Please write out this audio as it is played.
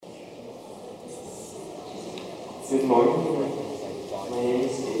Good morning. My name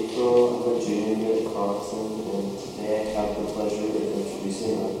is April. I'm a junior here at Carleton, and today I have the pleasure of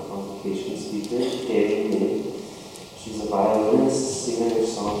introducing our convocation speaker, Gaelynn. She's a violinist, singer,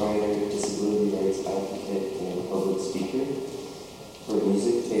 songwriter, disability rights advocate, and public speaker. Her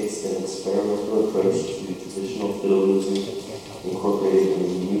music takes an experimental approach to traditional fiddle music, incorporating a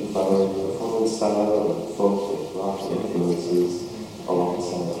unique violin performance style and folk and rock influences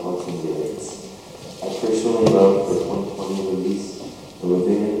alongside haunting lyrics. I personally love the 2020 release, The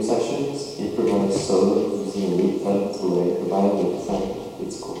Living Room Sessions, improvised solo using a loop pedal to lay her violin sound.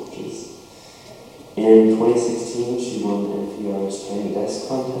 It's gorgeous. In 2016, she won NPR's Tiny Desk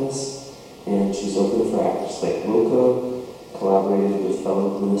contest, and she's opened for acts like Wilco, collaborated with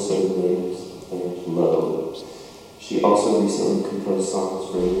fellow Minnesota natives, and Low. She also recently composed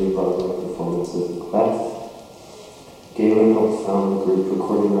songs for a new Broadway performance of Macbeth. Gaelynn helped found the group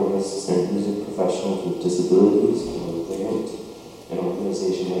Recording Artists and Music Professionals with Disabilities, or GRANT, an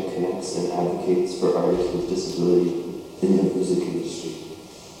organization that connects and advocates for artists with disability in the music industry.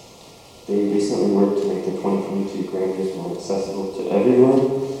 They recently worked to make the 2022 Grammys more accessible to everyone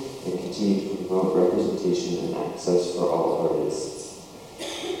and continue to promote representation and access for all artists.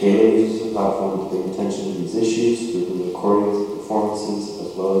 Gaelynn uses the platform to bring attention to these issues through the recordings, performances,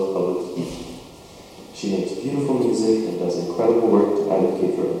 as well as public speaking. She makes beautiful music and does incredible work to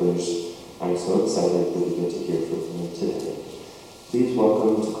advocate for others. I'm so excited that we get to hear from her today. Please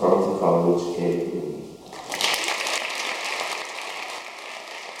welcome to Carleton College, Gaelynn.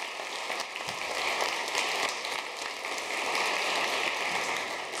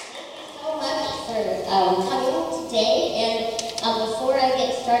 Coming today, and before I get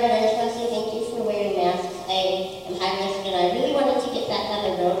started, I just want to say thank you for wearing masks. I am high risk, and I really wanted to get back on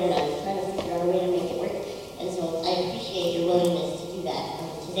the road, and I was trying to figure out a way to make it work, and so I appreciate your willingness to do that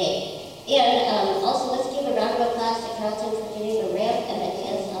today. And also, let's give a round of applause to Carleton for getting the ramp and the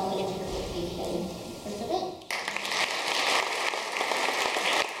hands-on interpretation for today.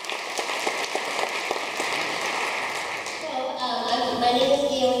 My name is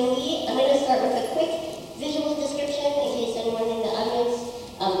Gaelynn. I'm going to start with a quick visual description in case anyone in the audience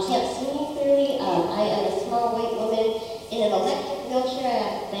can't see me clearly. I am a small white woman in an electric wheelchair. I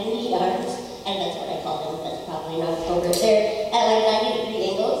have bendy arms, and that's what I call them. That's probably not appropriate. They're at like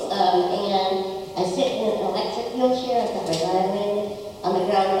 90-degree angles, and I sit in an electric wheelchair. I've got my violin on the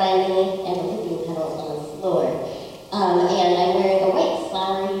ground by me and a looping pedal on the floor. And I'm wearing a white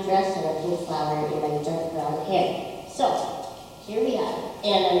flowery dress and a pink flower in my dark brown hair. So, here we are,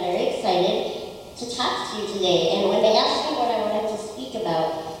 and I'm very excited to talk to you today. And when they asked me what I wanted to speak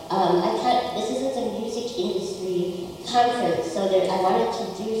about, this isn't a music industry conference, so I wanted to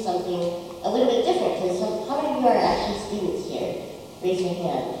do something a little bit different, because how many of you are actually students here? Raise your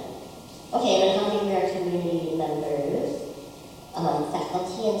hand. Okay, and then how many of you are community members,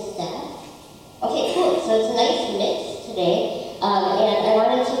 faculty and staff? Okay, cool, so it's a nice mix today, and I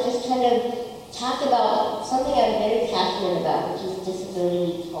wanted to just kind of talk about something I'm very passionate about, which is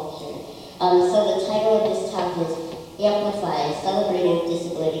disability culture. So the title of this talk is Amplify, Celebrating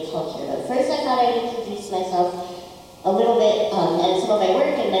Disability Culture. But first I thought I'd introduce myself a little bit and some of my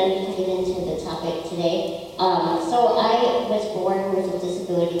work, and then we can get into the topic today. So I was born with a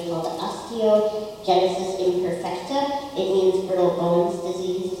disability called osteogenesis imperfecta. It means brittle bones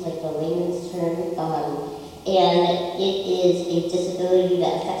disease, like the layman's term. And it is a disability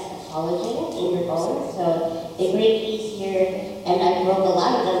that affects collagen in your bones, so they break easier, and I broke a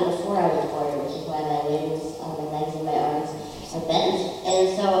lot of them before I was born, which is why my limbs, my legs and my arms are bent.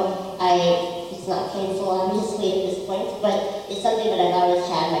 And so it's not painful obviously at this point, but it's something that I've always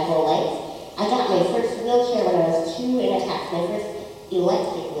had my whole life. I got my first wheelchair when I was 2 and a half, my first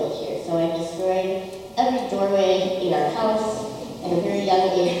electric wheelchair, so I destroyed every doorway in our house at a very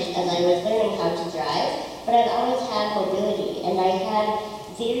young age as I was learning how to drive, but I've always had mobility, and I had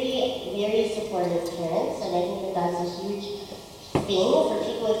very, very supportive parents, and I think that that's a huge thing for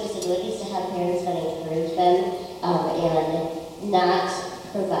people with disabilities, to have parents that encourage them and not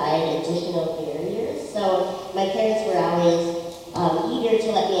provide additional barriers. So my parents were always eager to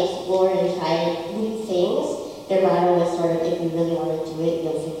let me explore and try new things. Their motto was sort of, if you really want to do it,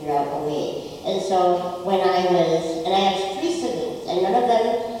 you'll figure out a way. And so when I have 3 siblings, and none of them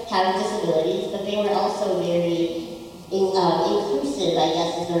have disabilities, but they were also very inclusive, I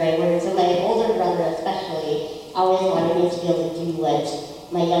guess is the right word. So my older brother especially always wanted me to be able to do what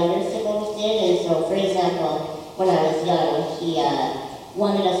my younger siblings did. And so, for example, when I was young, he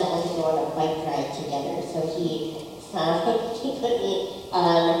wanted us all to go on a bike ride together. So he put me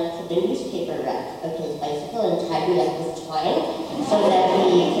on the newspaper rack of his bicycle and tied me up with twine so that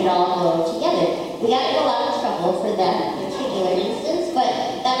we could all go together. We got in a lot of trouble. trouble for that particular instance, but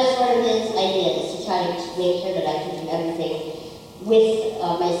that was sort of his idea, is to try to make sure that I could do everything with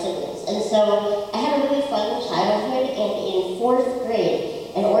my siblings. And so I had a really fun childhood, and in 4th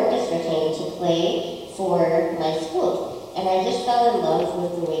grade, an orchestra came to play for my school. And I just fell in love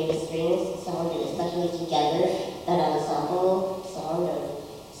with the way the strings sounded, especially together. That ensemble sound of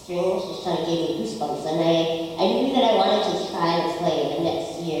strings just kind of gave me goosebumps. And I knew that I wanted to try to play the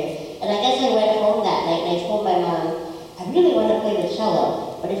next year. And I guess I went home that night and I told my mom, I really want to play the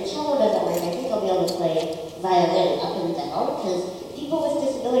cello, but if cello doesn't work, I think I'll be able to play violin up and down, because people with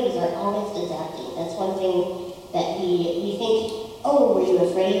disabilities are always adapting. That's one thing that we think, oh, were you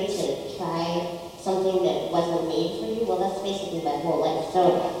afraid to try something that wasn't made for you? Well, that's basically my whole life.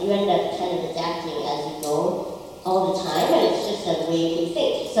 So you end up kind of adapting as you go all the time, and it's just a way you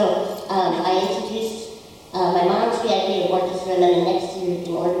think. So I introduced my mom to the idea of orchestra, and then the next year,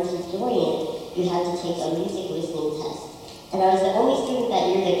 in order to join, you had to take a music listening test. And I was the only student that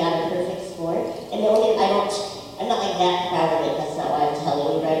year that got a perfect score, and I'm not like that proud of it, that's not why I'm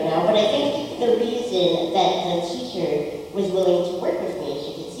telling you right now, but I think the reason that the teacher was willing to work with me,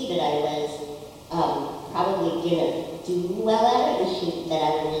 she could see that I was probably gonna do well at it, and that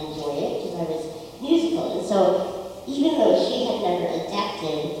I would enjoy it, because I was musical. And so even though she had never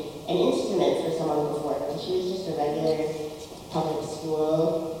adapted an instrument for someone before, because she was just a regular public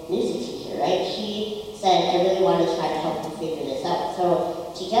school music teacher, right? She said, I really want to try to help you figure this out. So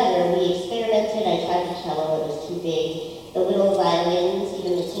together we experimented. I tried the cello, it was too big. The little violins,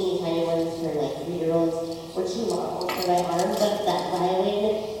 even the teeny tiny ones for like 3-year-olds, were too long for my arms, but that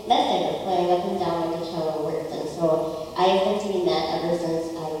violin method of playing up and down like a cello worked. And so I've been doing that ever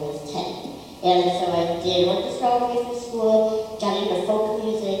since I was 10. And so I did orchestra all the way through school, got into folk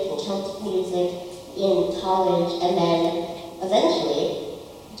music and Celtic music in college, and then eventually,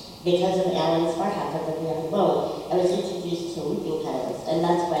 because of Alan's Farhaka that we have alone, I was introduced to looping pedals, and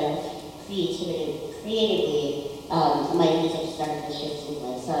that's when creatively, my music started to shift into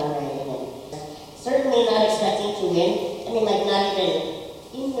like songwriting, and certainly not expecting to win. I mean, like not even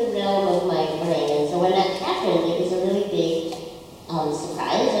in the realm of my brain. And so when that happened, it was a really big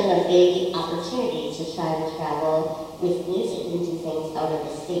surprise and a big opportunity to try to travel with music and do things out of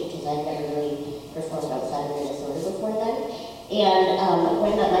the state, because I'd never really performed outside of Minnesota before then. And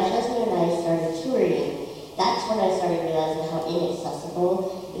when my husband and I started touring, that's when I started realizing how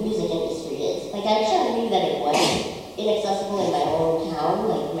inaccessible the music industry is. Like, I kind of knew that it was inaccessible in my own town.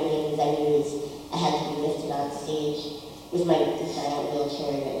 Like, many of the venues, I had to be lifted on stage with my giant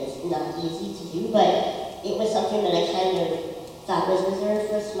wheelchair, and it was not easy to do, but it was something that I kind of thought was reserved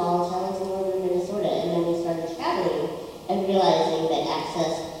for small towns in northern Minnesota. And then we started traveling and realizing that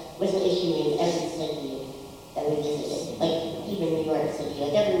access was an issue in every city that we visited. Like, even New York City,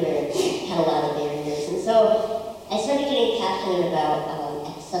 like everywhere had a lot of barriers. And so I started getting passionate about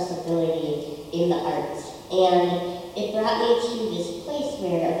accessibility in the arts. And it brought me to this place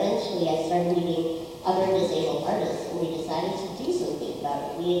where eventually I started meeting other disabled artists, and we decided to do something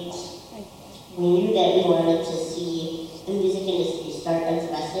about it. We knew that we wanted to see the music industry start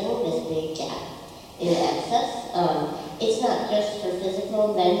addressing this big gap in access. It's not just for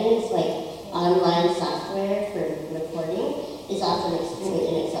physical venues, like online software for recording is often extremely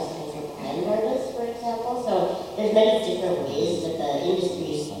inaccessible for blind artists, for example. So there's many different ways that the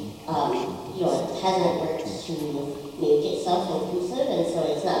industry, hasn't worked to make itself inclusive, and so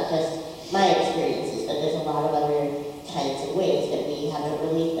it's not just my experiences, but there's a lot of other kinds of ways that we haven't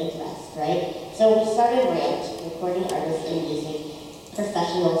really addressed, right? So we started RAMP, Recording Artists and Music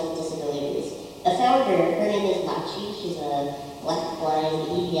Professionals with Disabilities. The founder, her name is Lachi. She's a black blind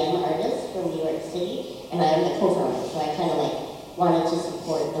EDM artist from New York City, and I am the co-founder, so I kind of wanted to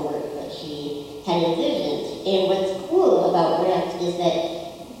support the work that she had envisioned. And what's cool about RAMP is that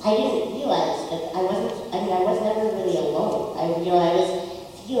I didn't realize that I was never really alone. I was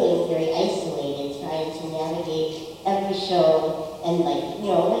feeling very isolated, trying to navigate every show, and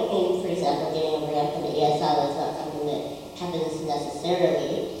for example, getting a ramp in the ASL is not something that happens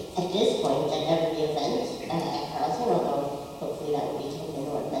necessarily at this point at every event at Carleton, although hopefully that will be taken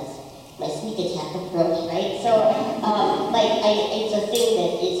on. That's my sneak attack approach, right? So, it's a thing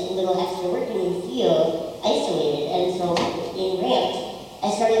that is a little extra work and you feel isolated. And so in RAMP, I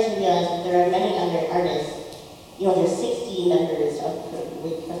started to realize that there are many other artists. There's 60 members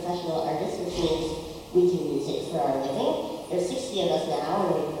with professional artists, which means we do music for our living. There's 60 of us now,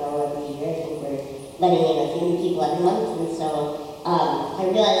 and we grow every year. I think we're letting in a few new people every month. And so I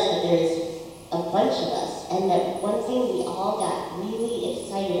realized that there's a bunch of us, and that one thing we all got really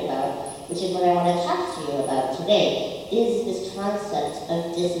excited about, which is what I want to talk to you about today, is this concept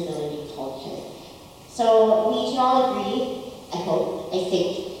of disability culture. So So we can all agree, I hope, I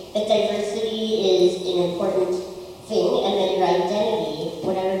think, that diversity is an important thing, and that your identity,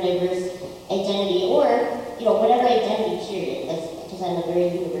 whatever diverse identity, or whatever identity period, because I'm a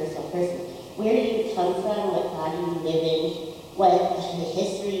very universal person, where do you come from, what body you live in, what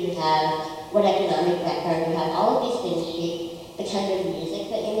history you have, what economic background you have, all of these things shape the kind of music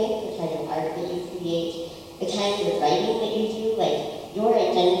that you make, the kind of art that you create, the kind of writing that you do. Like, your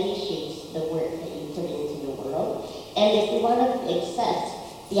identity shapes the work that you put into the world. And if we want to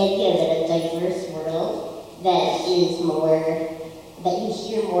accept the idea that a diverse world that is more, that you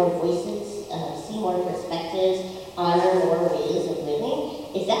hear more voices, see more perspectives, honor more ways of living,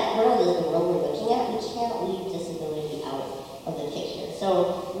 if that world is the world we're looking at, we can't leave disability out of the picture.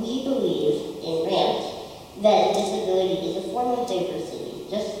 So we believe in RAMP that disability is a form of diversity.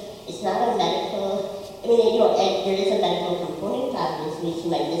 It's not a medical, and there is a medical component, obviously, to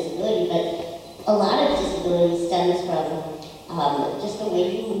my disability, but a lot of disability stems from just the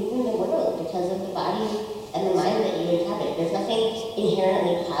way you move in the world because of the body and the mind that you inhabit. There's nothing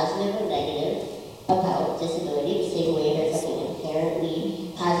inherently positive or negative about disability, the same way there's nothing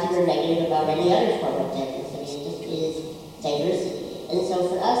inherently positive or negative about any other form of diversity. It just is diversity. And so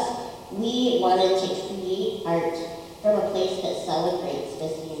for us, we wanted to create art from a place that celebrates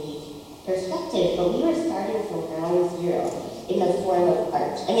this unique perspective, but we were starting from ground zero in the form of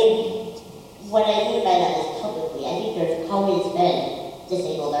art. What I mean by that is publicly. I think there's always been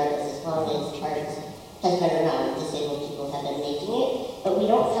disabled artists as long as art has been around. Disabled people have been making it, but we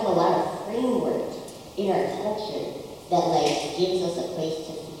don't have a lot of framework in our culture that gives us a place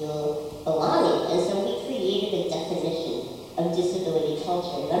to feel belonging. And so we created a definition of disability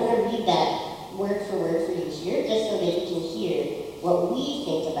culture. And I'm going to read that word for you here, just so that you can hear what we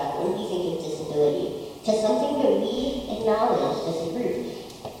think about when we think of disability. Because something that we acknowledge as a group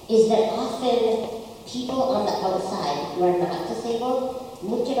is that often people on the outside who are not disabled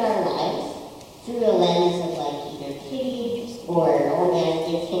look at our lives through a lens of either pity or, oh man,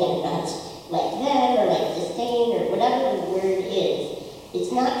 I'm not like them, or disdain, or whatever the word is.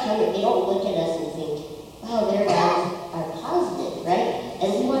 It's not they don't look at us and think, wow, their lives are positive, right?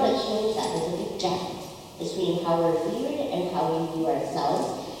 And we want to change that. There's a big gap between how we're viewed and how we view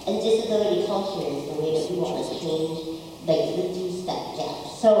ourselves. And disability culture is the way that we want to change, reduce that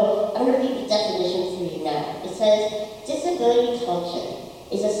gap. So I'm going to read the definition for you now. It says, disability culture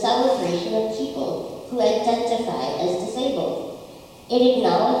is a celebration of people who identify as disabled. It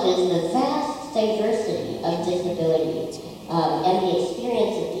acknowledges the vast diversity of disability and the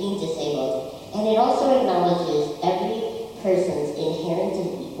experience of being disabled. And it also acknowledges every person's inherent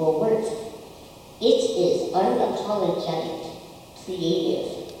and equal worth. It is unapologetic,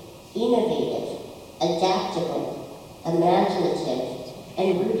 creative, innovative, adaptable, imaginative,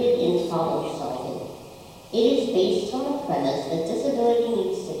 and rooted in problem solving. It is based on the premise that disability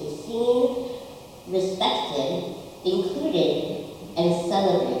needs to be seen, respected, included, and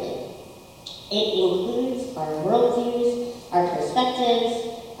celebrated. It includes our worldviews, our perspectives,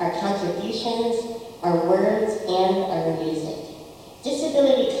 our contributions, our words, and our music.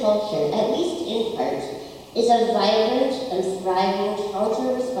 Disability culture, at least in part, is a vibrant and thriving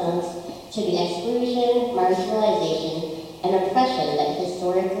counter-response to the exclusion, marginalization, and oppression that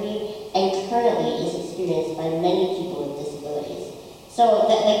historically and currently is experienced by many people with disabilities. So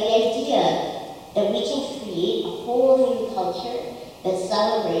the idea that we can create a whole new culture that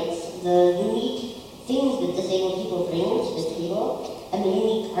celebrates the unique things that disabled people bring to the table and the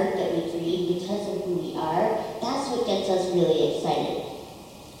unique art that we create because of who we are, that's what gets us really excited.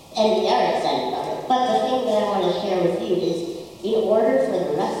 And we are excited about it. But the thing that I want to share with you is, in order for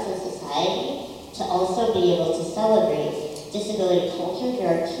the rest of society to also be able to celebrate disability culture, there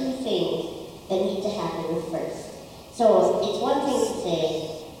are two things that need to happen first. So it's one thing to say,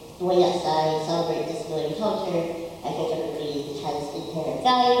 well, yes, I celebrate disability culture. I think everybody has inherent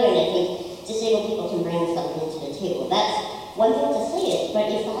value, and I think disabled people can bring something to the table. That's one thing to say it, but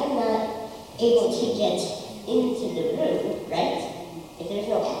if I'm not able to get into the room, right? If there's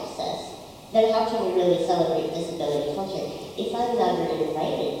no access, then how can we really celebrate disability culture? If I'm never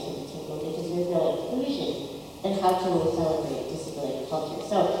invited to the table because there's no inclusion, then how can we celebrate disability culture?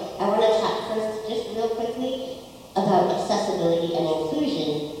 So I want to talk first, just real quickly, about accessibility and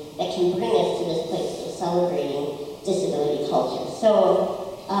inclusion that can bring us to this place of celebrating disability culture. So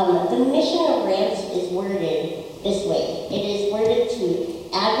the mission of RAMPS is worded this way. It is worded to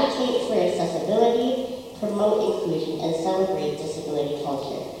advocate for accessibility, promote inclusion, and celebrate disability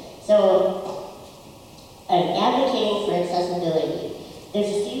culture. So, advocating for accessibility. There's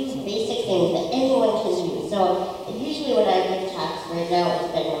a few basic things that anyone can do. So, usually when I give talks right now,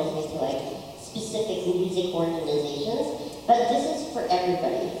 it's been mostly to specific music organizations, but this is for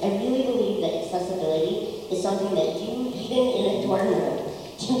everybody. I really believe that accessibility is something that you, even in a dorm room,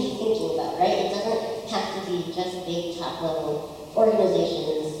 can be thinking about, right? It doesn't have to be just big top-level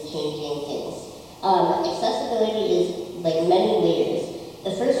organizations changing things. Accessibility is like many layers.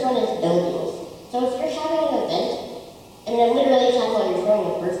 The first one is buildings. So if you're having an event, I mean, I'm literally talking about you're throwing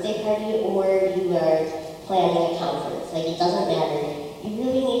a birthday party or you are planning a conference. Like, it doesn't matter. You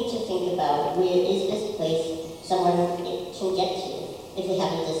really need to think about where is this place someone can get to if they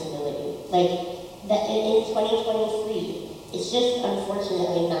have a disability. Like, that in 2023, it's just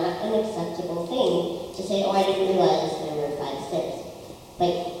unfortunately not an acceptable thing to say, oh, I didn't realize there were 5 steps.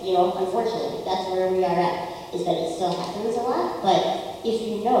 Like, you know, unfortunately, that's where we are at, is that it still happens a lot, but if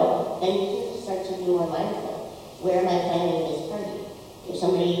you know, then you can start to be more mindful. Where am I planning this party? If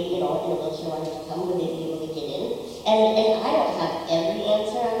somebody, you know, in a wheelchair wanted to come, would they be able to get in? And I don't have every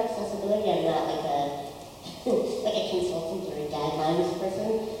answer on accessibility. I'm not like a like a consultant or a guidelines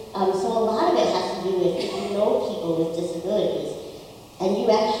person. So a lot of it has to do with if you know people with disabilities and you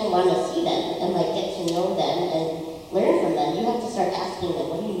actually want to see them and like get to know them and learn from them, you have to start asking them,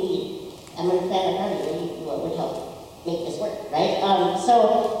 what do you need? I'm going to plan a party. What would help make this work, right?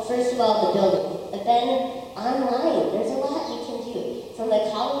 So first of all, the building. But then online, there's a lot you can do. From a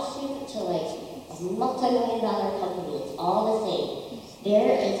college student to like a multi-million-dollar company, it's all the same.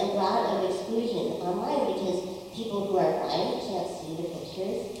 There is a lot of exclusion online because people who are blind can't see the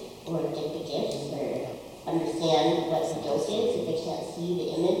pictures or get the gifts or understand what the joke is if they can't see the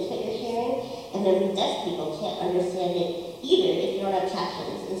image that you're sharing. And then deaf people can't understand it either if you don't have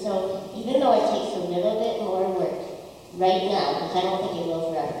captions. And so even though it takes a little bit more work right now, because I don't think it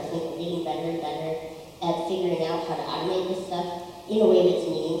will forever, I think we're getting better and better at figuring out how to automate this stuff in a way that's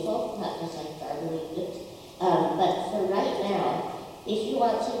meaningful, not just like verbally flipped. But for right now, if you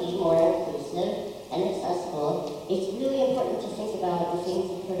want to be more inclusive and accessible, it's really important to think about the things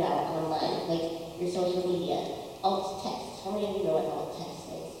you put out online, like your social media, alt text. How many of you know what alt text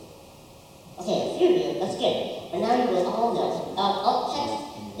is? Okay, a few of you, that's good. But now you will all know. Alt text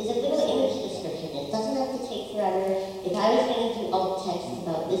is a little image description. It doesn't have to take forever. If I was going to do alt text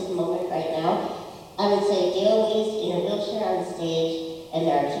about this moment right now, I would say Gaelynn is in a wheelchair on stage, and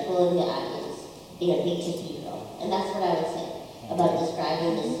there are people in the audience in a big cathedral. And that's what I would say about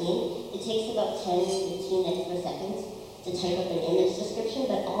describing the scene. It takes about 10, 15 extra seconds to type up an image description,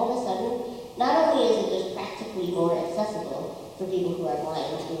 but all of a sudden, not only is it just practically more accessible for people who are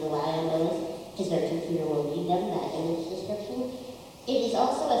blind who rely on those, because their computer will read them, that image description, it is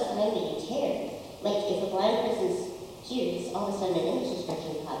also a sign that you care. Like, if a blind person hears, all of a sudden an image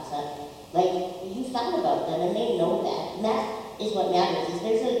description pops up, like, you thought about them and they know that. And that is what matters. Is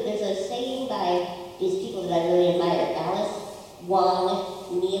there's a saying by these people that I really admire, Alice Wong,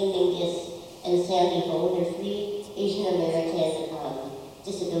 Mia Mingus, and Sandy Ho. They're 3 Asian American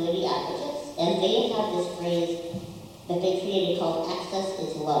disability advocates, and they have this phrase that they created called access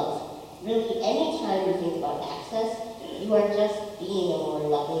is love. Really, anytime you think about access, you are just being a more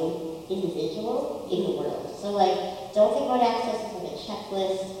loving individual in the world. So like, don't think about access as like a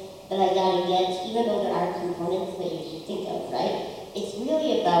checklist that I gotta get, even though there are components that you should think of, right? It's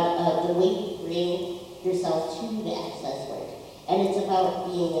really about the way you bring yourself to the access work. And it's about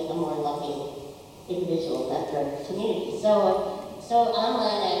being a more loving individual member of the community. So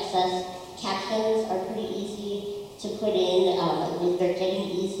online access, captions are pretty easy to put in. They're getting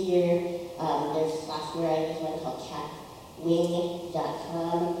easier. There's software I use, one called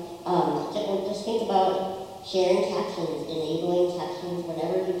capwing.com. Just think about sharing captions, enabling captions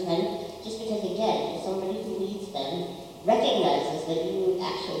whenever you can, just because, again, if somebody who needs them recognizes that you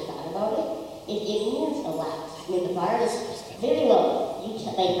actually thought about it, it means a lot. I mean, the bar is very low. You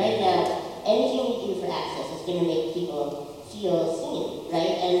can, like right now, anything you do for access is going to make people feel seen,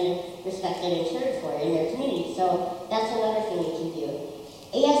 right, and respected and cared for in their community. So that's another thing you can do.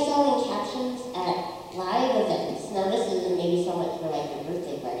 ASL and captions at live events. Now, this isn't maybe so much for like your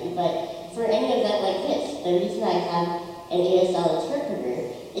birthday party, but for any event like this, the reason I have an ASL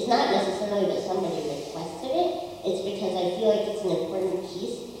interpreter is not necessarily that somebody requested it, it's because I feel like it's an important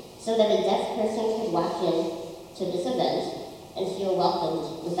piece so that a deaf person could walk in to this event and feel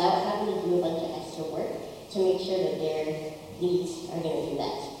welcomed without having to do a bunch of extra work to make sure that their needs are going to be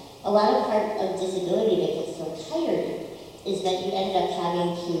met. A lot of part of disability that gets so tired is that you end up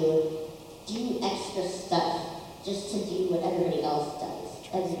having to do extra stuff just to do what everybody else does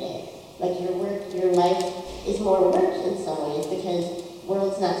every day. Like your work, your life is more work in some ways because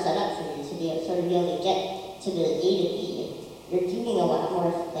world's not set up for you to be able to get to the A to B. You're doing a lot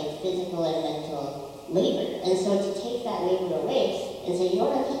more like physical and mental labor. And so to take that labor away and say, you know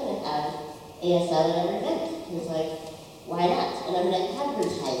what, I'm just going to have a ASL at every event. He was like, why not? And I'm going to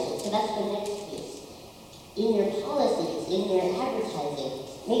advertise it. So that's the next piece. In your policies, in your advertising,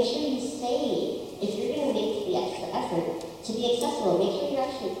 make sure you say, if you're going to make the extra effort to be accessible, make sure you're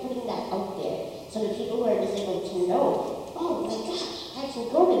actually putting that out there so that people who are disabled can know, oh my gosh, I can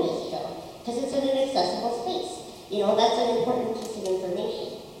go to this show because it's in an accessible space. You know, that's an important piece of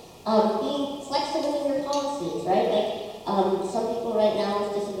information. Being flexible in your policies, right? Like, some people right now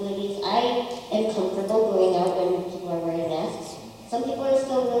with disabilities, I am comfortable going out when people are wearing masks. Some people are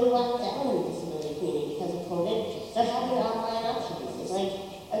still really locked down in the disability community because of COVID. So having online options is like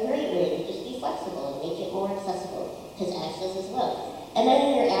a great way to just be flexible and make it more accessible because access is love. And then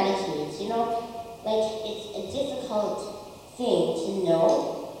in your attitudes, you know, like it's a difficult thing to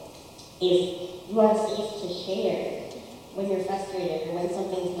know if you are safe to share when you're frustrated or when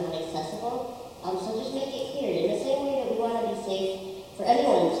something's not accessible. So just make it clear. In the same way that we want to be safe for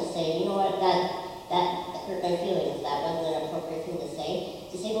anyone to say, you know what, that hurt my feelings, that wasn't an appropriate thing to say.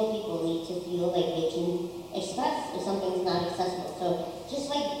 Disabled people need to feel like they can express if something's not accessible. So just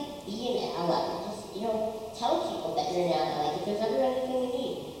like be an ally. Just, you know, tell people that you're an ally. Like if there's ever anything you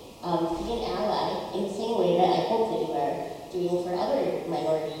need, be an ally in the same way that I hope that you are doing for other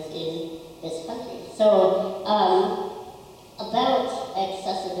minorities in this country. So about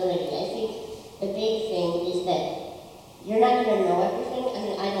accessibility, I think the big thing is that you're not going to know everything. I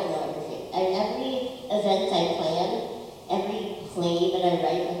mean, I don't know everything. Every event I plan, every play that I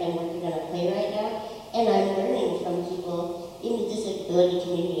write, like I'm working on a play right now, and I'm learning from people in the disability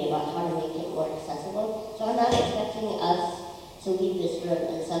community about how to make it more accessible. So I'm not expecting us to leave this room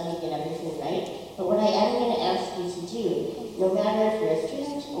and suddenly get everything right. But what I am going to ask you to do, no matter if you're a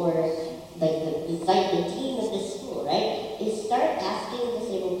student or like the dean of this school, right, is start asking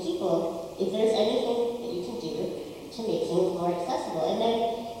disabled people if there's anything that you can do to make things more accessible, and then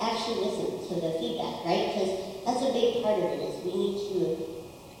actually listen to the feedback, right? Because that's a big part of it, is we need to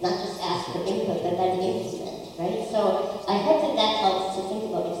not just ask for input, but then implement, right? So I hope that that helps to think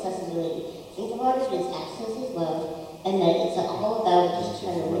about accessibility. Think about it as access is love, and that it's all about just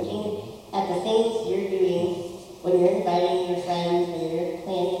kind of looking at the things you're doing when you're inviting your friends, when you're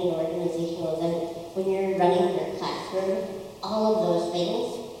planning an organizational event, when you're running your classroom, all of those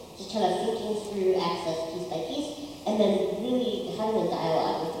things. Just kind of thinking through access piece by piece, and then really having a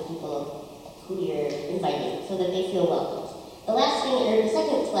dialogue with the people who you're inviting so that they feel welcomed. The last thing, or the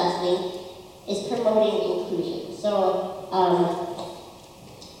second to last thing, is promoting inclusion. So,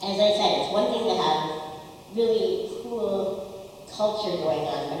 as I said, it's one thing to have really cool culture going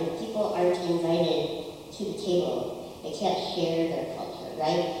on, but if people aren't invited to the table, they can't share their culture,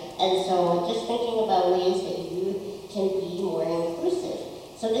 right? And so just thinking about ways that you can be more inclusive.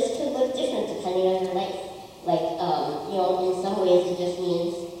 So this could look different depending on your life. Like, you know, in some ways it just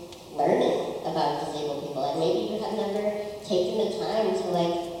means learning about disabled people. And maybe you have never taken the time to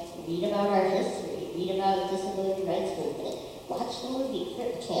like read about our history, read about the disability rights movement, watch the movie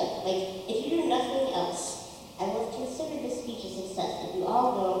Crip Camp. Like, if you do nothing else, I would consider this speech a success. If you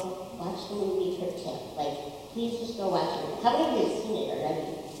all go watch the movie Crip Camp, like, please just go watch it. How many of you have seen it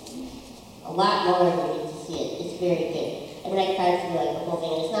already? A lot more of you need to see it. It's very good. I mean, I cried through like the whole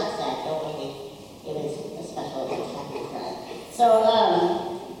thing, and it's not sad, don't worry. It was a special, like, happy cry. So,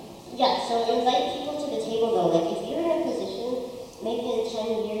 yeah, so invite people to the table though. Like, if you're in a position, maybe in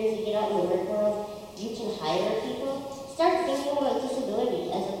 10 years you get out in the work world, you can hire people, start thinking about disability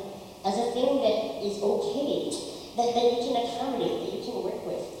as a thing that is okay, that you can accommodate, that you can work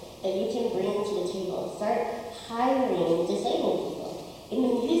with, that you can bring to the table. Start hiring disabled people. In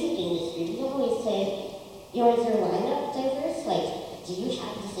the music industry, we always say, you know, is your lineup diverse? Like, do you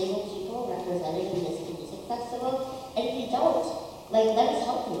have disabled people represented in this music festival? And if you don't, like, let us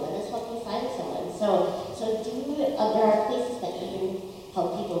help you. Let us help you find someone. So there are places that even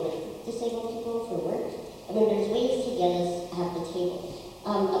help people with disabled people for work. I mean, there's ways to get us at the table.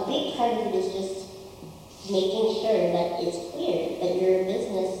 A big part of it is just making sure that it's clear that your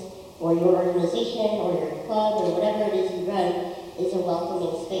business or your organization or your club or whatever it is you run is a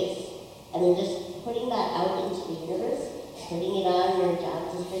welcoming space. I mean, just putting that out into the universe, putting it on your job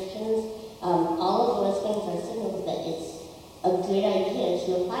descriptions, all of those things are signals that it's a good idea to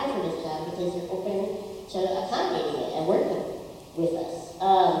apply for this job because you're open to accommodating it and working with us.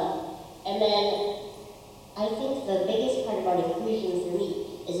 And then I think the biggest part about inclusion for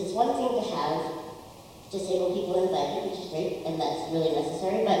me is it's one thing to have disabled people invited, which is great, and that's really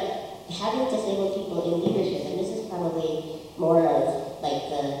necessary, but having disabled people in leadership, and this is probably more of like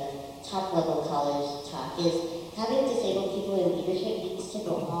the top level college talk, is having disabled people in leadership needs to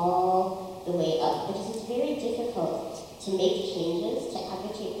go all the way up because it's very difficult to make changes, to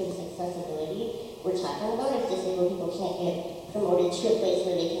advocate for this accessibility can't get promoted to a place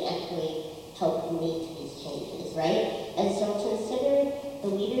where they can actually help make these changes, right? And so consider the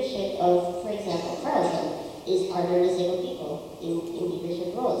leadership of, for example, Carleton. Are there disabled people in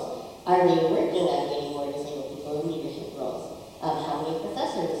leadership roles? Are they working on getting more disabled people in leadership roles? How many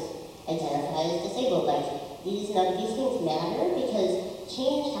professors identify as disabled? Like, these things matter because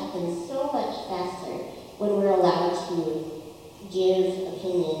change happens so much faster when we're allowed to give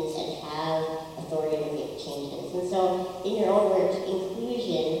opinions and have authority to make changes. And so in your own work,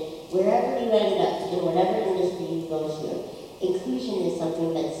 inclusion, wherever you end up, in whatever industry you go to, inclusion is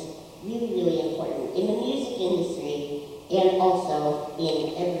something that's really, really important in the music industry and also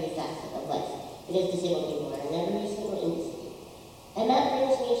in every facet of life. Because disabled people are in every single industry. And that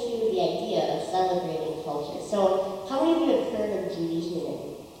brings me to the idea of celebrating culture. So how many of you have heard of Judy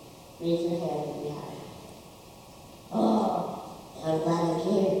Human? Raise your hand if you have. Oh, I'm glad I'm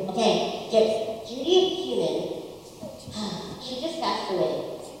here. Okay, good. Judy Human, she just passed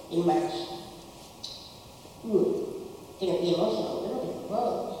away in March. Gonna be emotional a little bit.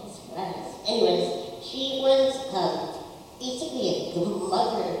 Whoa. Anyways, she was basically the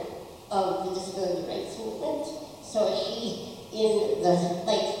mother of the disability rights movement. So she, in the,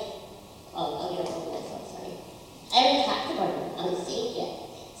 I'll get over myself, sorry. I haven't talked about her on the stage yet.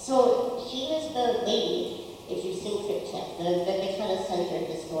 So she was the lady, if you've seen Crip Camp, they kind of centered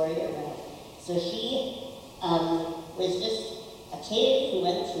the story around. So she was just a kid who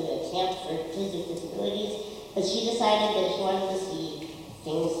went to a camp for kids with disabilities, but she decided that she wanted to see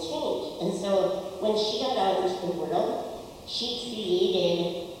things change. And so when she got out into the world, she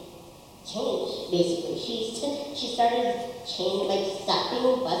created change, basically. She started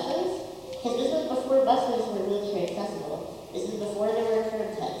stopping buses, because this was before buses were wheelchair accessible. This is before there were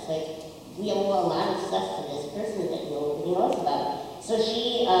curb cuts. We owe a lot of stuff to this person that nobody knows about. So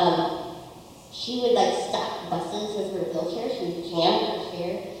she would stop buses with her wheelchair. She would jam her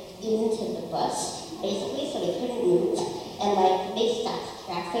chair into the bus, basically, so they couldn't move. And they stopped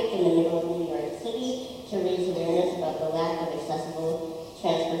traffic in the middle of New York City to raise awareness about the lack of accessible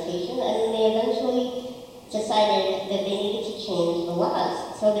transportation. And then they eventually decided that they needed to change the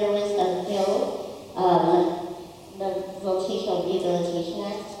laws. So there was a bill, the Vocational Rehabilitation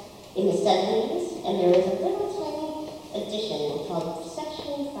Act in the 70s, and there was a little tiny addition called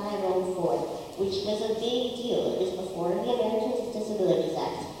Section 504, which was a big deal. It was before the Americans with Disabilities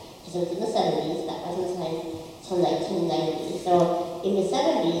Act, because it was in the 70s, that wasn't signed until 1990. So in the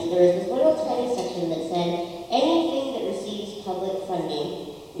 70s, there was this little tiny section that said anything that receives public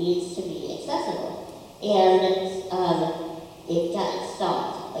funding needs to be accessible. And it got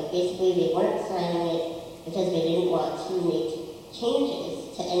stalled. Basically, they weren't signing it because they didn't want to make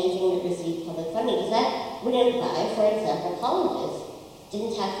changes to anything that received public funding. Because that would imply, for example, colleges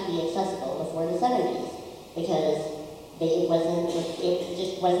didn't have to be accessible before the 70s because it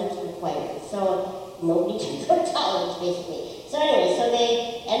just wasn't required. So nobody could go to college, basically. So anyway, so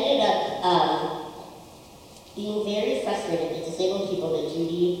they ended up being very frustrated, the disabled people that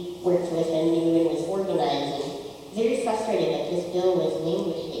Judy worked with and knew and was organizing, very frustrated that this bill was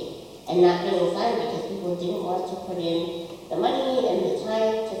languishing and not being signed because people didn't want to put in the money and the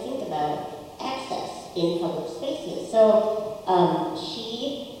time to think about access in public spaces. So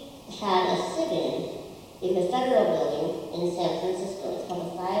she had a sit-in in the federal building in San Francisco. It's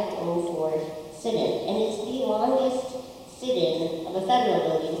called the 504 sit-in, and it's the longest sit-in of a federal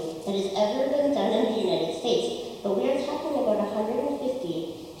building that has ever been done in the United States. But we are talking about 150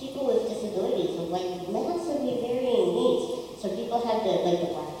 people with disabilities with massively varying needs. So people had the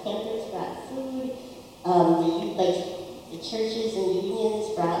Black Panthers brought food, the churches and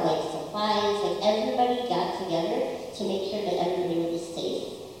unions brought supplies, everybody got together to make sure that everybody would be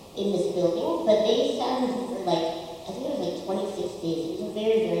safe in this building. But they sat for I think it was 26 days. It was a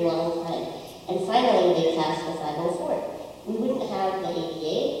very, very long time. And finally they passed the 504. We wouldn't have the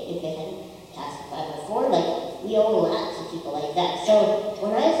ADA if they hadn't passed the 504. We owe a lot to people like that. So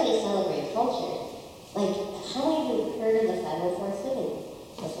when I say celebrate culture, how many of you have heard of the 504 sit-in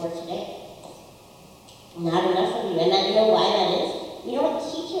before today? Not enough of you. And you know why that is? We don't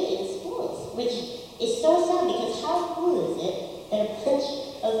teach it in schools, which is so sad because how cool is it that a bunch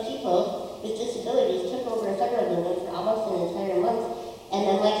of people with disabilities took over a federal building for almost an entire month and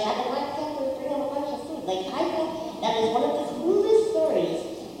then had the Black Panthers bring them a bunch of food. I think that is one of the coolest stories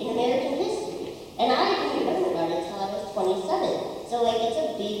in American history. And I didn't learn about it until I was 27. So it's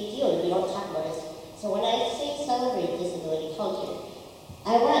a big deal that we don't talk about it. So when I say celebrate disability culture,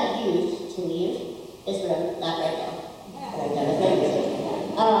 I want youth to leave this room, not right now, I'm done with my music,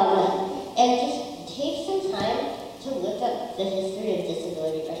 and just take some time to look up the history of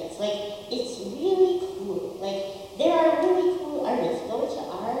disability rights. It's really cool. There are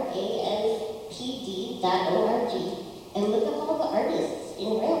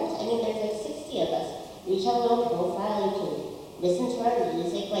remember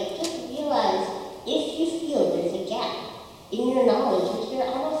is just realize if you feel there's a gap in your knowledge, which there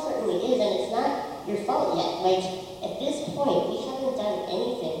almost certainly is, and it's not your fault yet. At this point, we haven't done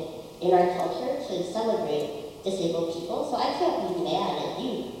anything in our culture to celebrate disabled people, so I can't be mad at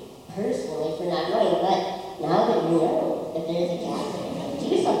you personally for not knowing, but now that you know that there's a gap, do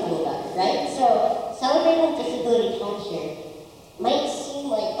something about it, right? So celebrating disability culture might seem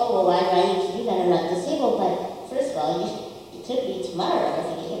like, oh, well, why do I need to do that? I'm not disabled, but first of all, it could be tomorrow if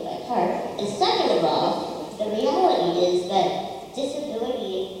you get hit by a car. And second of all, the reality is that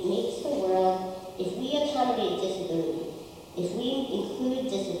disability makes the world, if we accommodate disability, if we include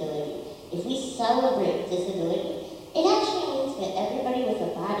disability, if we celebrate disability, it actually means that everybody with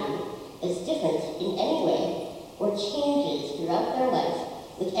a body that's different in any way or changes throughout their life,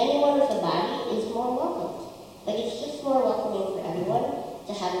 with anyone with a body is more welcomed. It's just more welcoming for everyone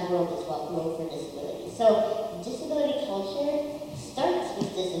to have a world that's welcoming for disability. So disability culture starts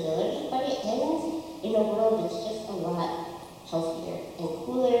with disability, but it ends in a world that's just a lot healthier and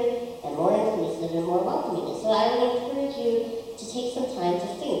cooler and more inclusive and more welcoming. So I would encourage you to take some time to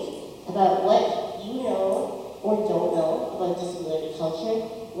think about what you know or don't know about disability culture,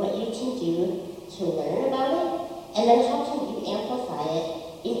 what you can do to learn about it, and then how can you amplify it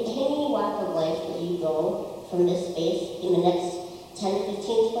in any walk of life that you go from this space in the next 10,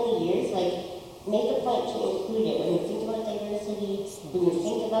 15, 20 years. Make a point to include it when you think about diversity, when you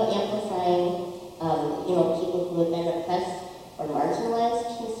think about amplifying people who have been oppressed or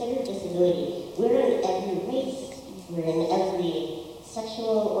marginalized. Consider disability. We're in every race, we're in every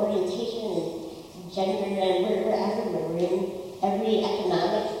sexual orientation, gender, and we're everywhere. We're in every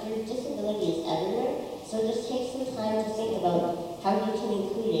economic group. Disability is everywhere. So just take some time to think about how you can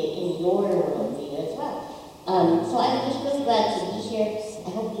include it in your worldview as well. So I'm just really glad to be here. I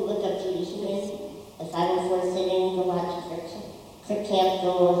hope you look up Judy Heumann, the 504 sitting, go watch Crip Camp,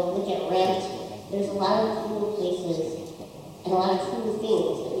 go look at Ramped. There's a lot of cool places and a lot of cool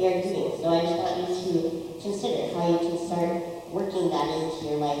things that we are doing. So I just want you to consider how you can start working that into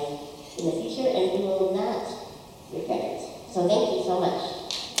your life in the future, and you will not regret it. So thank you so much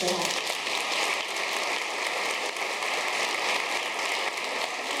for that.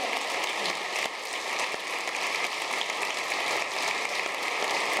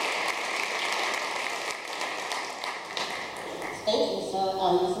 Thank you. So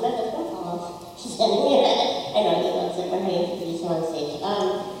Samantha's going to fall off. She's standing here. I know he loves it when I introduce him on stage.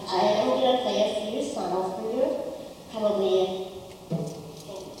 I am going to play a few songs for you, probably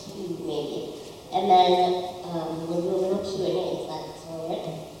two maybe, and then we'll do a little Q&A. Is that all right?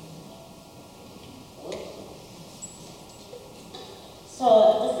 So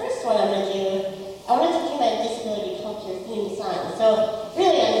the first one I'm going to do, I wanted to do my disability culture themed song. So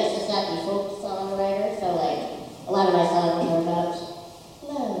really, I'm just a sappy folk songwriter. So a lot of my songs are about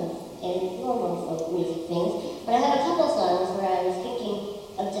love and normal folk music things, but I have a couple songs where I was thinking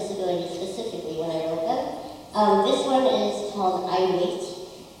of disability specifically when I wrote them. This one is called I Wait.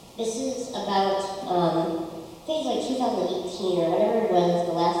 This is about, I think it's 2018 or whatever it was,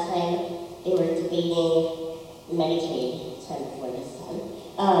 the last time they were debating Medicaid, time before this time.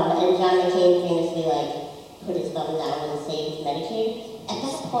 And John McCain famously put his thumb down and saved Medicaid. At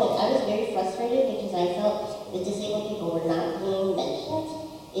that point, I was very frustrated because I felt that disabled people were not being mentioned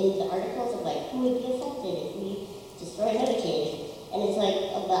in the articles of who would be affected if we destroy Medicaid. And it's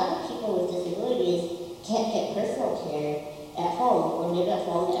a lot of people with disabilities can't get personal care at home or live at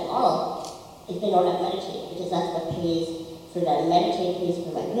home at all if they don't have Medicaid, because that's what pays for them. Medicaid pays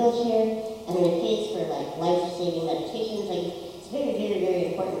for my wheelchair, and then it pays for life-saving medications. It's very, very, very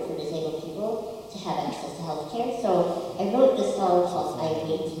important for disabled people to have access to health care. So I wrote this song called I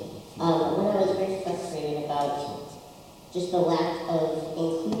Wait when I was very frustrated about just the lack of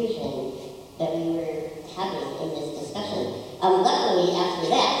inclusion that we were having in this discussion. Luckily, after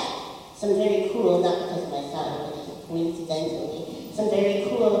that, some very cool, not because of my son, but coincidentally, some very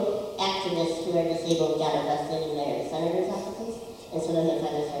cool activists who are disabled got arrested in their senator's offices, and so then they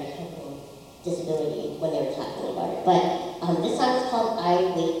finally started covering disability when they were talking about it. But this song is called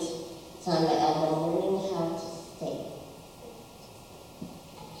I Wait. It's on my album, Learning How to Stay.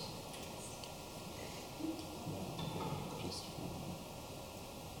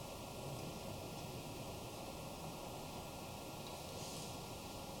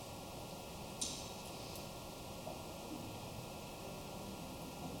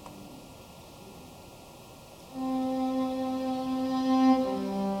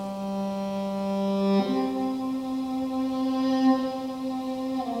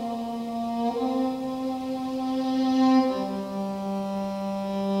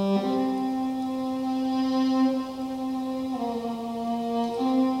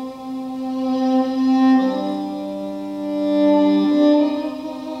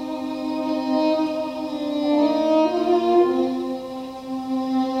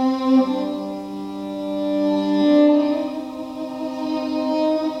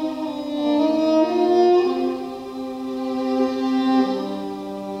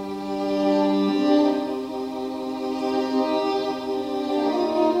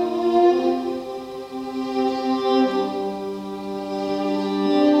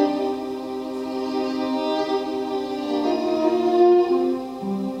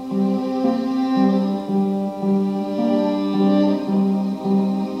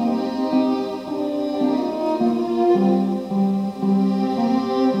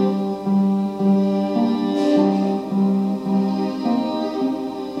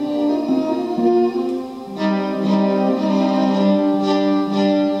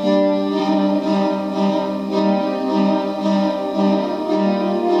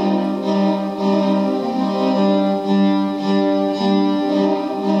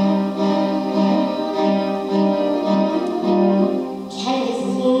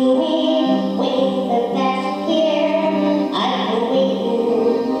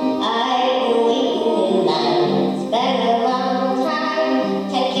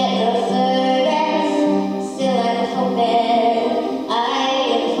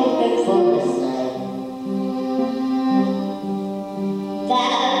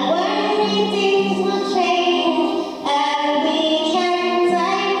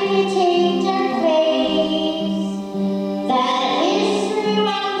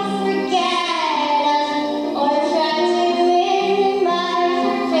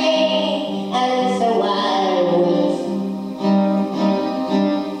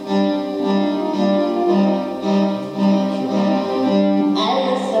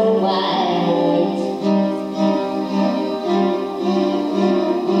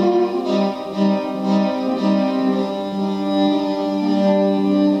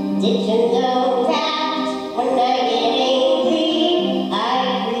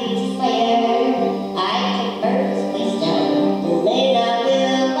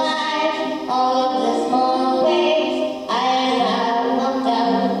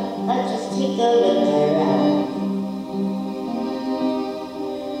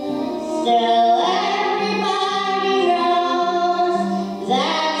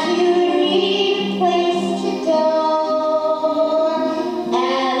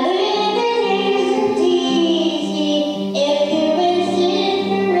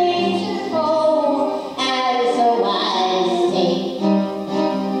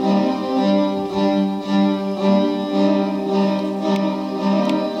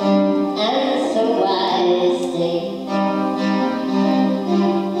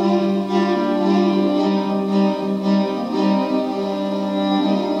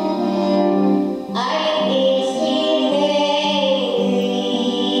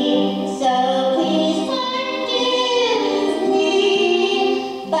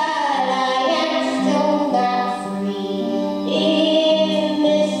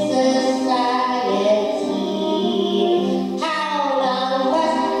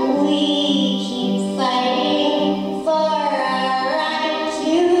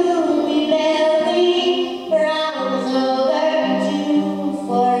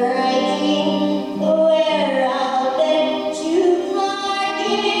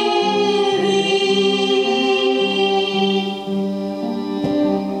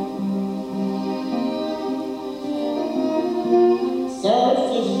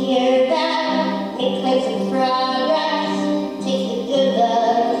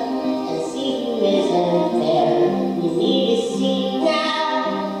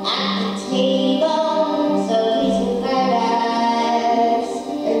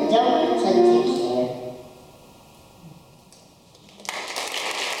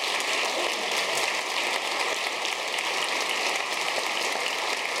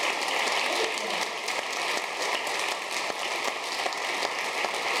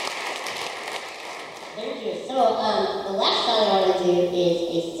 Thank you. So, the last song I want to do is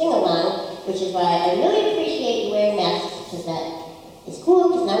a sing-along, which is why I really appreciate you wearing masks, because that is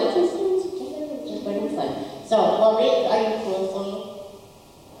cool, because now we can sing together, which is going to be fun. So, well, Ray, are you cool with singing?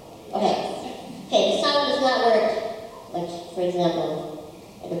 Okay. Okay, the song does not work, like, for example,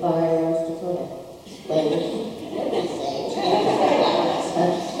 at a bar in North Dakota, when nobody's singing.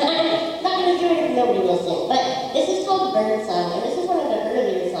 I'm not going to do it if nobody will sing, but this is called Bird Song, and this is one of the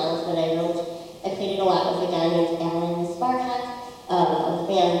earlier songs that I wrote. I played it a lot with a guy named Gaelynn of the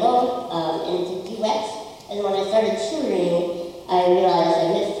band Low, and it's a duet. And when I started touring, I realized I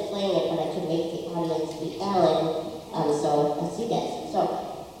missed playing it, but I could make the audience be Gaelynn, so let's see guys. So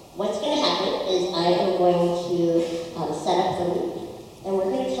what's going to happen is I am going to set up the loop, and we're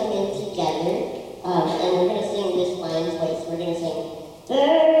going to come in together, and we're going to sing this line twice. We're going to sing,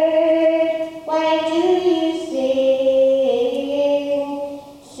 "Bird, why do you sing?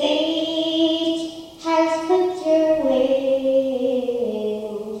 Fate has clipped your wings."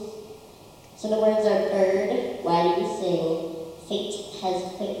 So the words are, "Bird, why do you sing? Fate has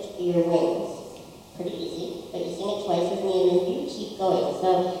clipped your wings." Pretty easy, but you sing it twice with me and then you keep going. So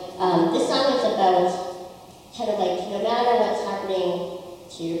this song is about kind of like no matter what's happening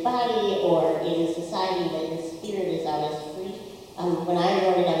to your body or in society, that your spirit is out as free. When I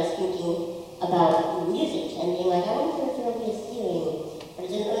wrote it, I was thinking about music and being like, I wonder if there will be a ceiling. But it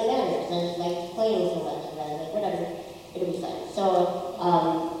didn't really matter because I just liked playing so much. And I was like, whatever, it'll be fun. So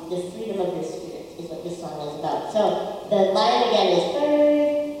the freedom of your spirit is what this song is about. So the line again is,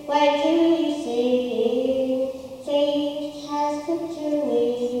 "Bird, why do you sing? Fate has clipped your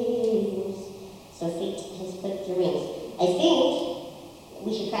wings." So fate has clipped your wings. I think we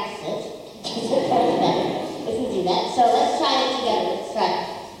should practice it. It's probably better if we do that. So let's try it together. Let's try.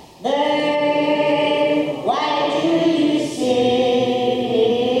 "Bird, why do you sing?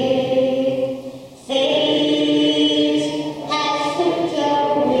 Fate has clipped your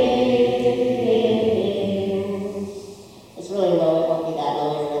wings." It's really low. It won't be that low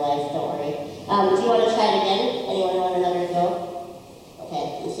in real life. Don't worry. Do you want to try it again? Anyone want another go? Okay,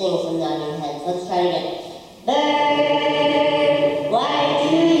 I'm seeing some nodding heads. Let's try it again. "Bird, why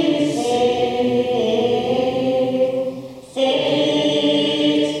do you sing?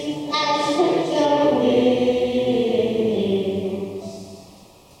 Fate has clipped your wings."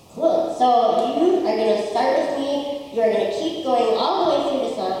 Cool. So you are going to start with me. You're going to keep going all the way through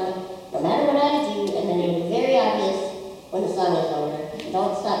the song, no matter what I do, and then it'll be very obvious when the song is over.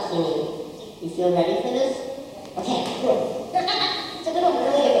 Don't stop singing. You feel ready for this? Okay, cool. It's a little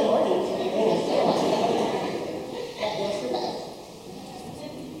early in the morning to be doing a song. But you'll survive.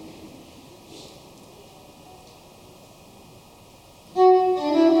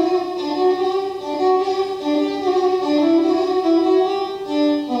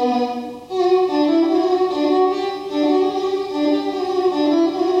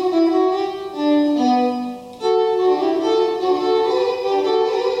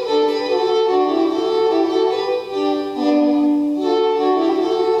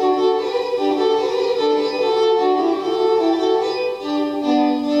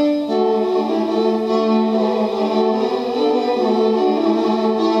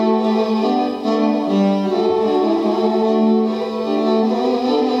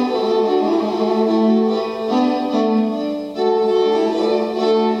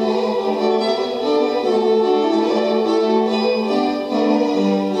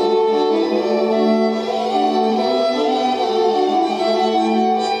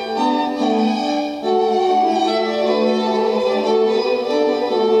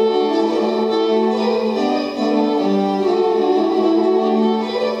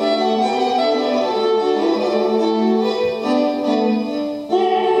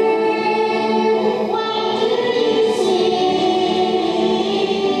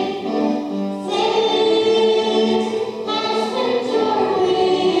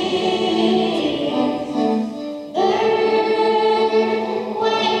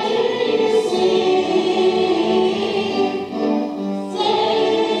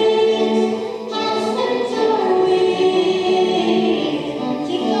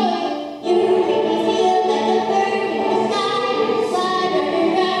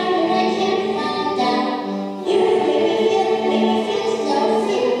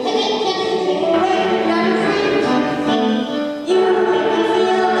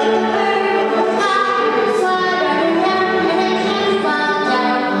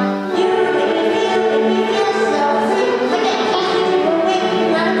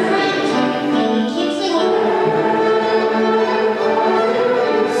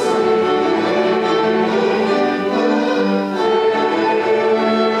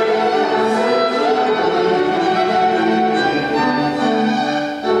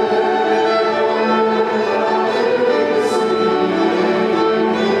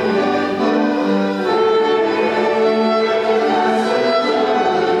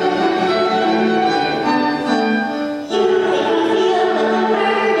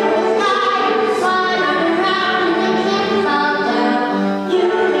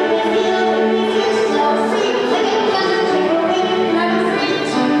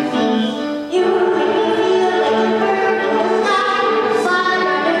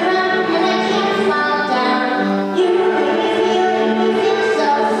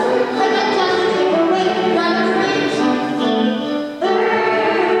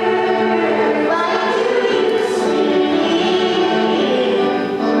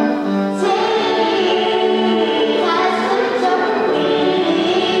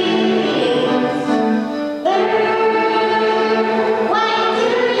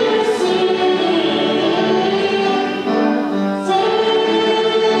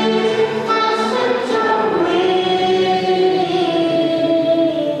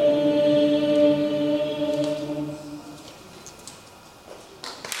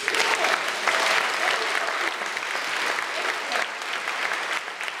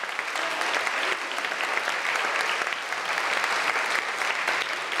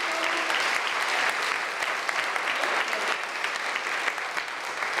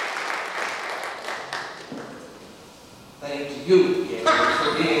 you,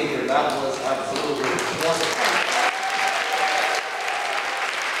 Gaelynn, for being here. That was absolutely wonderful.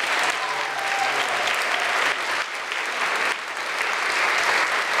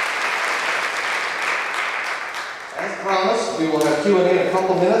 As promised, we will have Q&A in a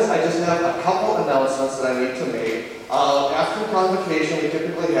couple minutes. I just have a couple announcements that I need to make. After convocation, we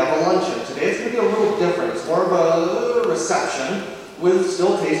typically have a luncheon. Today it's going to be a little different. It's more of a reception with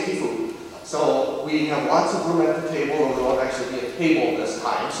still tasty food. So we have lots of room at the table, though there won't actually be a table this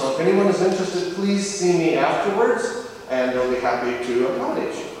time. So if anyone is interested, please see me afterwards, and they'll be happy to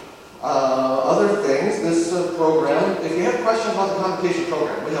accommodate you. Other things, this program, if you have questions about the convocation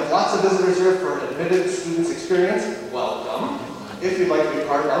program, we have lots of visitors here for admitted students experience. Welcome. If you'd like to be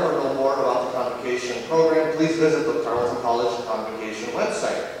part of or know more about the convocation program, please visit the Carleton College Convocation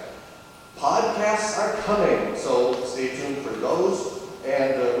website. Podcasts are coming, so stay tuned for those.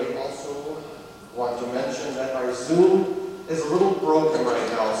 And we also want to mention that our Zoom is a little broken right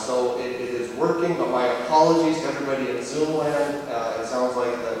now, so it is working, but my apologies to everybody in Zoom land. It sounds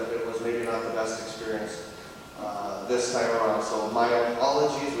like that it was maybe not the best experience this time around, so my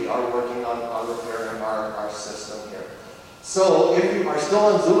apologies. We are working on repairing our system here. So if you are still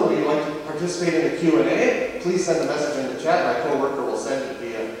on Zoom or you'd like to participate in the Q&A, please send a message in the chat. My coworker will send it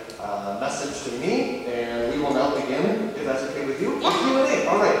via message to me, and we will now begin, if that's okay with you, the Q&A.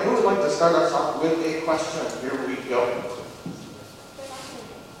 All right, who would like to start us off with a question? Here we go.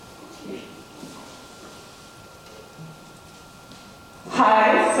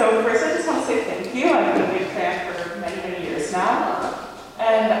 Hi, so first I just want to say thank you. I've been a big fan for many, many years now.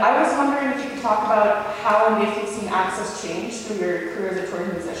 And I was wondering if you could talk about how and if you've seen access change through your career as a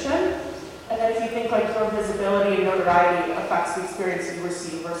touring musician. And then if you think like your visibility and notoriety affects the experience you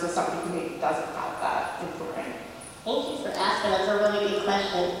receive versus somebody who maybe doesn't have that in touring. Thank you for asking. That's a really good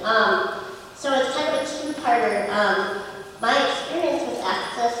question. So it's kind of a two-parter. My experience with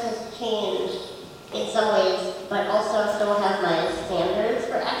access has changed in some ways, but also I still have my standards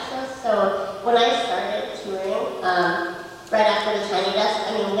for access. So when I started touring, right after the Tiny Desk,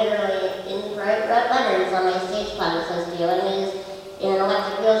 I mean literally in bright red letters on my stage plan it says Gaelynn is in an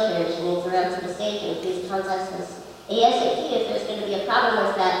electric wheelchair, she needs a ramp to the stage, and please contact us ASAP if there's going to be a problem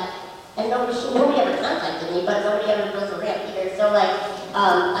with that. And nobody ever contacted me, but nobody ever built a ramp either. So like,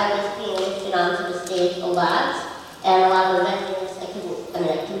 I was being lifted onto the stage a lot, and a lot of the venues,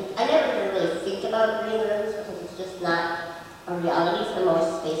 I never even really think about green rooms because it's just not a reality for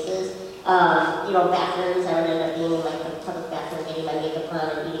most spaces. Bathrooms, I would end up being in like a public bathroom, getting my makeup on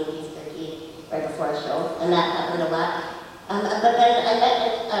and eating beef jerky right before a show, and that happened a lot. But then I met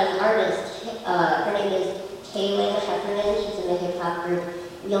an artist, her name is Gaelynn. She's in the hip-hop group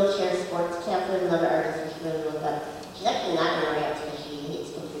Wheelchair Sports Camp. There's another artist that she really look up. She's actually not in a ramp because she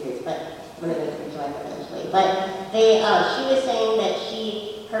hates computers, but I'm going to make her join eventually. But she was saying that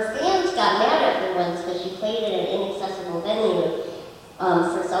her fans got mad at her once because she played in an inaccessible venue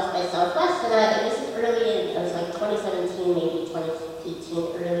for South by Southwest, and this is early, it was like 2017, maybe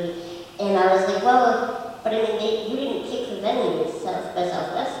 2018 early, and I was like, well, but I mean, you didn't pick the venue, South by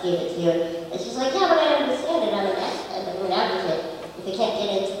Southwest gave it to you. And she's like, yeah, but I understand it, I'm an advocate. If they can't get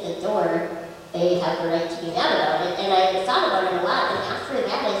into the door, they have the right to be mad about it. And I thought about it a lot, and after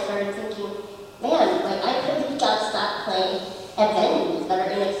that I started thinking, man, like I could gotta stop playing at venues that are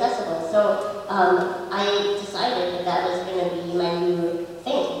inaccessible. So I decided that was going to be my new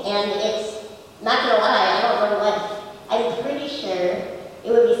thing. And it's, not going to lie, I don't know what, I'm pretty sure it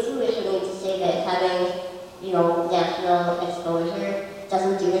would be foolish of me to say that having, national exposure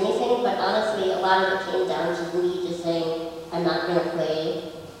doesn't do anything, but honestly, a lot of it came down to me just saying, I'm not going to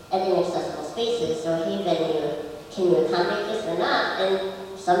play at inaccessible spaces, so hey venue, can you accommodate this or not? And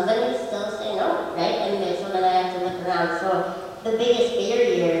some venues still say no, right? And so then I have to look around. So the biggest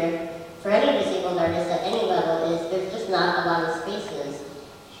barrier for any disabled artist at any level is there's just not a lot of spaces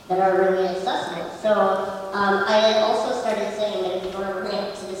that are really accessible. So I also started saying that if you go to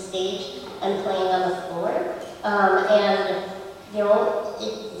ramp to the stage and playing on the floor,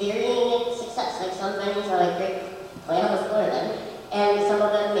 it's varying in success. Like some venues are like, great, play on the floor then. And some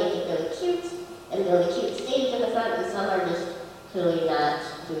of them make it really cute and really cute stage in the front, and some are just clearly not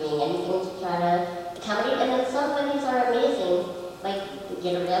doing anything to try to accommodate. And then some venues are amazing, like we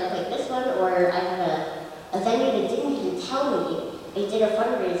get a ramp like this one, or I have a venue that didn't even tell me. They did a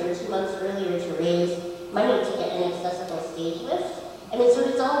fundraiser 2 months earlier to raise money to get an accessible stage lift. I mean, so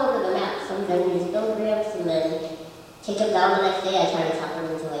it's all over the map. Some venues build ramps and then take them down the next day. I try to talk them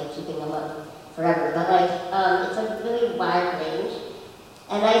into like keeping them up forever, but it's a really wide range.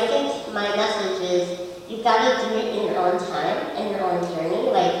 And I think my message is you've got to do it in your own time and your own journey.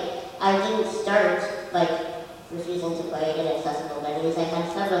 Like I didn't start like refusing to play in accessible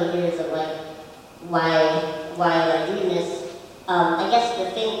several years of like, why am I doing this? I guess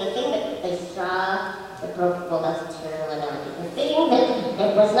the thing that the straw that broke, well, that's a terrible analogy. The thing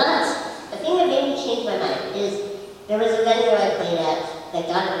that made me change my mind is there was a venue I played at that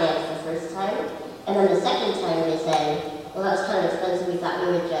got advanced the first time, and then the second time they said, well, that was kind of expensive, we thought we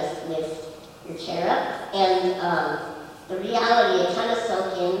would just lift your chair up. And the reality, it kind of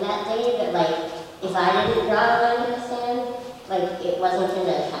sunk in that day that like, if I didn't draw a line in the sand, like it wasn't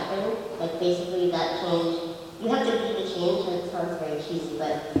gonna happen. Like basically that change, you have to be the change, and it sounds very cheesy,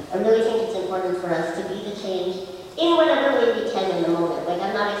 but I really think it's important for us to be the change in whatever way we can in the moment. Like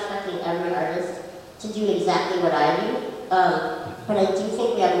I'm not expecting every artist to do exactly what I do, but I do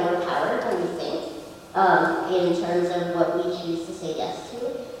think we have more power than we think in terms of what we choose to say yes to.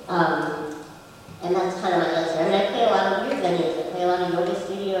 And that's kind of my answer. I mean, I play a lot of weird venues. I play a lot of yoga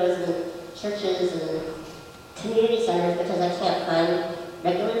studios and churches and community centers because I can't find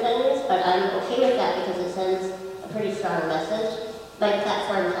regular venues, but I'm okay with that because it sends a pretty strong message. My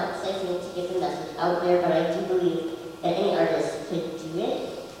platform helps, I think, to get the message out there, but I do believe that any artist could do it,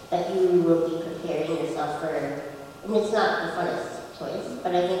 that you will be preparing yourself for, I mean, it's not the funnest choice,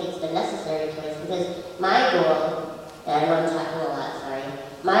 but I think it's the necessary choice because my goal, and I know I'm talking a lot, sorry,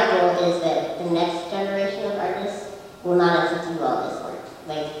 my goal is that the next generation of artists will not have to do all this work.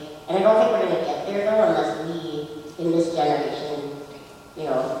 Like, and I don't think we're going to get there though unless we, in this generation, you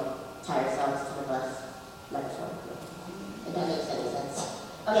know, tie ourselves to the bus microphone. If that makes any sense.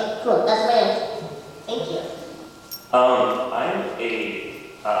 Okay, cool. That's my answer. Thank you. I'm a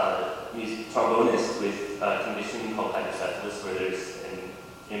trombonist with a condition called hydrocephalus, where there's an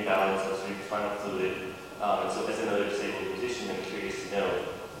imbalance of cerebrospinal fluid. And so as another disabled musician, I'm curious to know,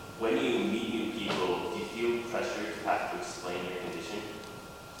 when you meet new people, do you feel pressure to have to explain your condition?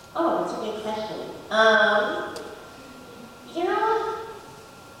 Oh, that's a good question. You know,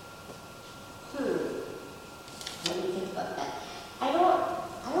 what do you think about that? I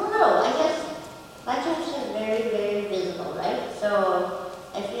don't know. I guess my condition is very, very visible, right? So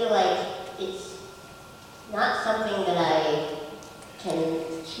I feel like it's not something that I can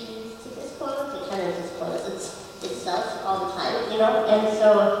choose to disclose. It kind of discloses itself all the time, you know? And so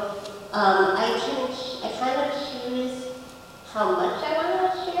I kind of choose how much I want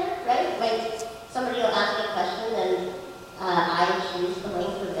to share, right? Like somebody will ask a question and I choose the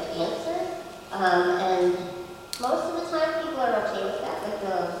length of the answer. And most of the time people are okay with that, like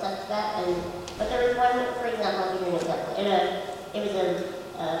they'll accept that. But there was one, for example, I'll give you an example. It was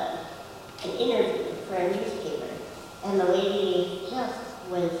an interview for a newspaper, and the lady just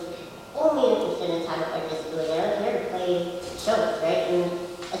was only interested in talking about disability. I was there to play shows, right? And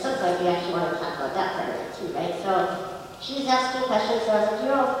at some point we actually want to talk about that part of it too, right? So she was asking questions, so I was like, you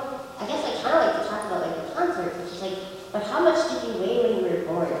know, I guess I kind of like to talk about like the concerts. And she's like, but how much did you weigh when you were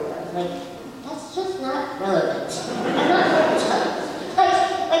born? And I was like, that's just not relevant. I'm not going to tell you.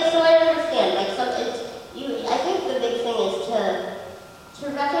 Like, so I understand. Like, I think the big thing is to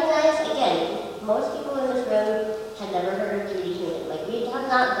recognize, again, most people in this room had never heard of Judy Heumann. Like, we have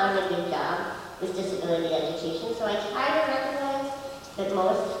not done a good job with disability education, so I try to recognize that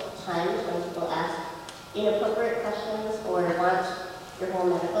most times when people ask inappropriate questions or want your whole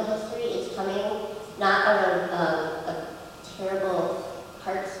medical history, it's coming not out of a terrible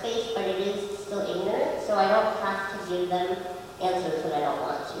heart space, but it is still ignorant, so I don't have to give them answers when I don't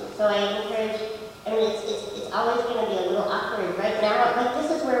want to. So I encourage, I mean, it's always going to be a little awkward. Right now, like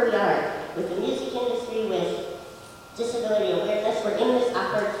this is where we are with the music industry, with disability awareness. We're in this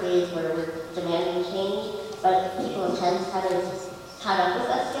awkward phase where we're demanding change, but people haven't caught up with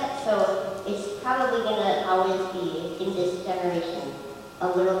us yet, so it's probably going to always be, in this generation, a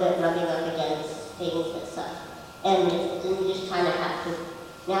little bit rubbing up against things that suck. And you just kind of have to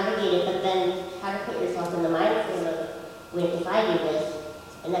navigate it, but then try to put yourself in the mind frame of, if I do this,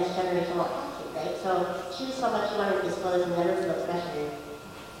 the next generation won't have to, right? So choose how much you want to disclose and never feel pressure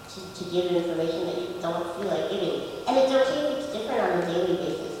to give information that you don't feel like giving. And it's okay if it's different on a daily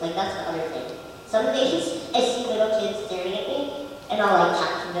basis. Like, that's the other thing. Some days I see little kids staring at me, and I'll like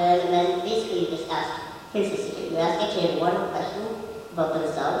talk to them, and then basically you just ask, here's the secret. You ask a kid one question about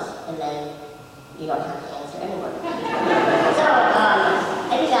themselves, and then you don't have to answer anymore. So,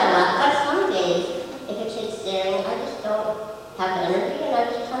 I do that a lot. But some days, if a kid's staring, I just don't have the energy, and I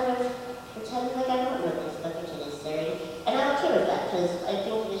just kind of pretend like I don't notice that the kid is staring. And I'm okay with that, because I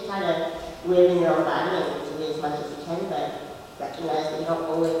think you just kind of live in your own body and do it as much as you can, but recognize that you don't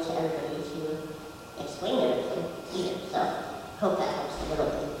owe it to everybody to explain everything either. So, hope that helps a little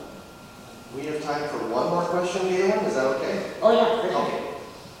bit. We have time for one more question, Gaelynn. Is that okay? Oh yeah, for sure. Okay.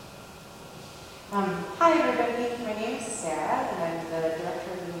 Hi everybody, my name is Sarah, and I'm the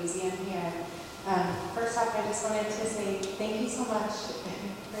director of the museum here. First off, I just wanted to say thank you so much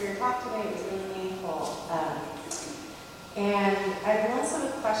for your talk today. It was really meaningful. And I have less of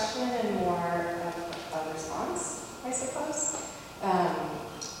a question and more of a response, I suppose.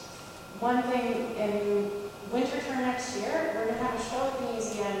 One thing, in winter term next year, we're going to have a show at the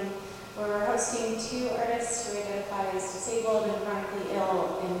museum where we're hosting 2 artists who identify as disabled and chronically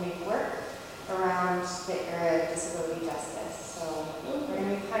ill and make work around the era of disability justice. So we're going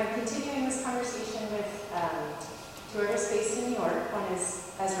to be kind of continuing this conversation with 2 artists based in New York. One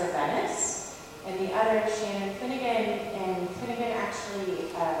is Ezra Venice, and the other Shannon Finnegan. And Finnegan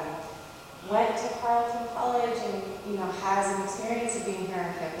actually went to Carleton College and has an experience of being here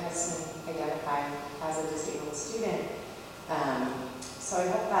on campus and identifying as a disabled student. So I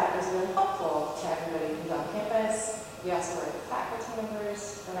hope that was really helpful to everybody who's on campus. We also work with faculty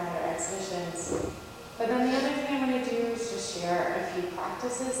members around our exhibitions. But then the other thing I'm going to do is just share a few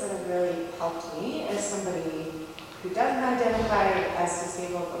practices that have really helped me as somebody who doesn't identify as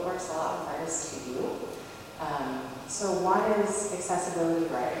disabled but works a lot with artists who do. So one is accessibility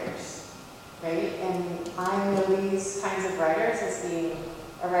writers, right? And I know these kinds of writers as being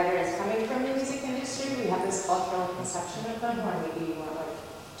a writer is coming from the music industry. We have this cultural conception of them where maybe you want like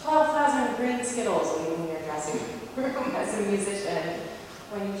 12,000 green Skittles leaving your dressing room as a musician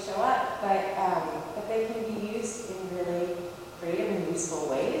when you show up, but they can be used in really creative and useful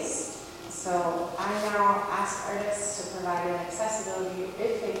ways. So I now ask artists to provide an accessibility,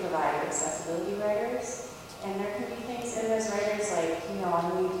 if they provide accessibility writers, and there can be things in those writers like,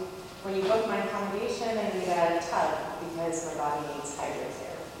 when you book my accommodation, I need a tub because my body needs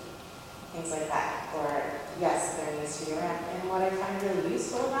hydrotherapy. Things like that. Or, yes, there needs to be a ramp. And what I find really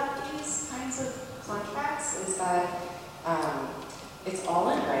useful about these kinds of contracts is that it's all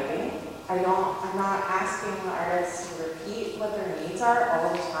in writing. I'm not asking the artists to repeat what their needs are all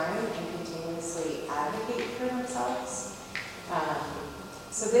the time and continuously advocate for themselves.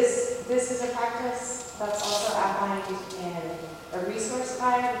 So this is a practice that's also outlined in a resource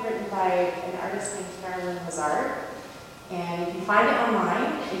guide written by an artist named Carleton. And you can find it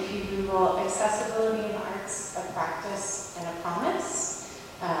online if you Google accessibility in arts, a practice and a promise.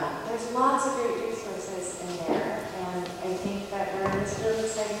 There's lots of great resources in there, and I think that we're in this really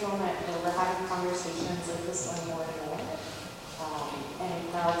exciting moment where we're having conversations like this one more and more.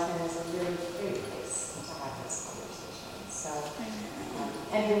 And Carleton is a really great place to have those conversations. So,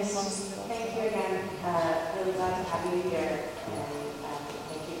 anyways, thank you again. Really glad to have you here, and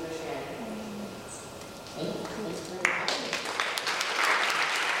thank you for sharing. Thanks for having me.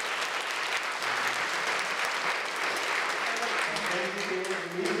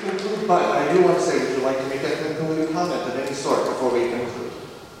 But I do want to say, would you like to make a concluding comment of any sort before we conclude?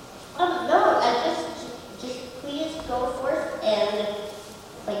 No, just please go forth and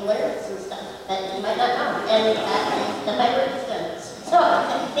learn some stuff that you might not know. And my work is